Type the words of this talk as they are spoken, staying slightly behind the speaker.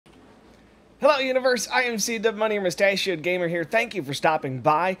Hello universe, I am CDubMoney, your mustachioed gamer here. Thank you for stopping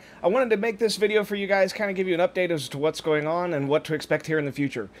by. I wanted to make this video for you guys, kind of give you an update as to what's going on and what to expect here in the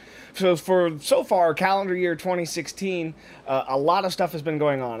future. So far, calendar year 2016, a lot of stuff has been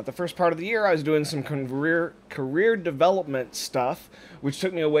going on. At the first part of the year, I was doing some career development stuff, which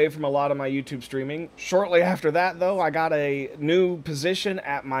took me away from a lot of my YouTube streaming. Shortly after that, though, I got a new position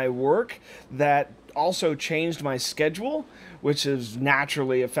at my work that also changed my schedule, which has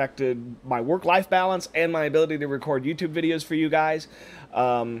naturally affected my work-life balance and my ability to record YouTube videos for you guys.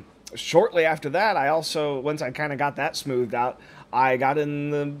 Shortly after that, I also, once I kind of got that smoothed out, I got in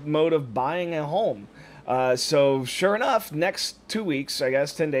the mode of buying a home. So sure enough, next 2 weeks, I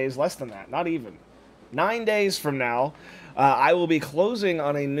guess 10 days, less than that, not even, 9 days from now, I will be closing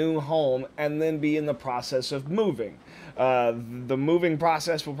on a new home and then be in the process of moving. The moving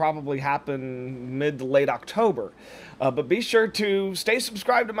process will probably happen mid to late October. But be sure to stay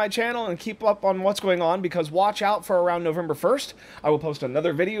subscribed to my channel and keep up on what's going on, because watch out for around November 1st. I will post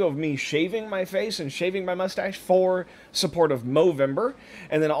another video of me shaving my face and shaving my mustache for support of Movember.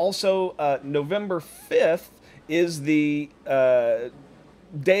 And then also November 5th is the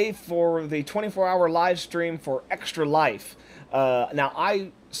day for the 24-hour live stream for Extra Life. Now,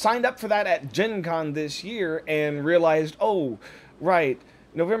 I signed up for that at Gen Con this year and realized, oh, right,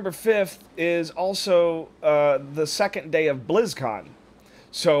 November 5th is also the second day of BlizzCon.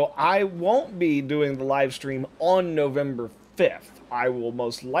 So I won't be doing the live stream on November 5th. I will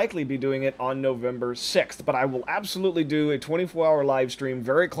most likely be doing it on November 6th, but I will absolutely do a 24-hour live stream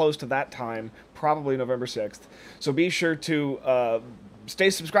very close to that time, probably November 6th. So be sure to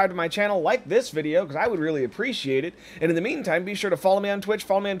stay subscribed to my channel, like this video, because I would really appreciate it. And in the meantime, be sure to follow me on Twitch,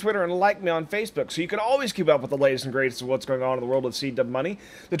 follow me on Twitter, and like me on Facebook, so you can always keep up with the latest and greatest of what's going on in the world of CDubMoney.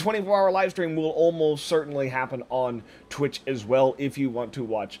 The 24-hour live stream will almost certainly happen on Twitch as well if you want to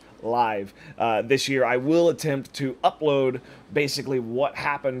watch live. This year, I will attempt to upload basically what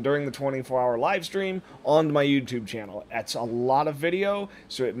happened during the 24-hour live stream onto my YouTube channel. That's a lot of video,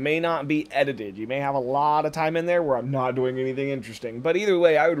 so it may not be edited. You may have a lot of time in there where I'm not doing anything interesting. But either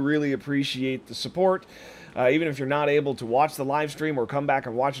way, I would really appreciate the support. Even if you're not able to watch the live stream or come back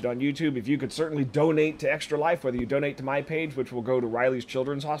and watch it on YouTube, if you could certainly donate to Extra Life, whether you donate to my page, which will go to Riley's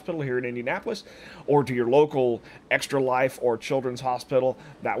Children's Hospital here in Indianapolis, or to your local Extra Life or Children's Hospital,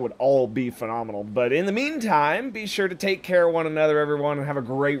 that would all be phenomenal. But in the meantime, be sure to take care of one another, everyone, and have a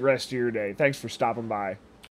great rest of your day. Thanks for stopping by.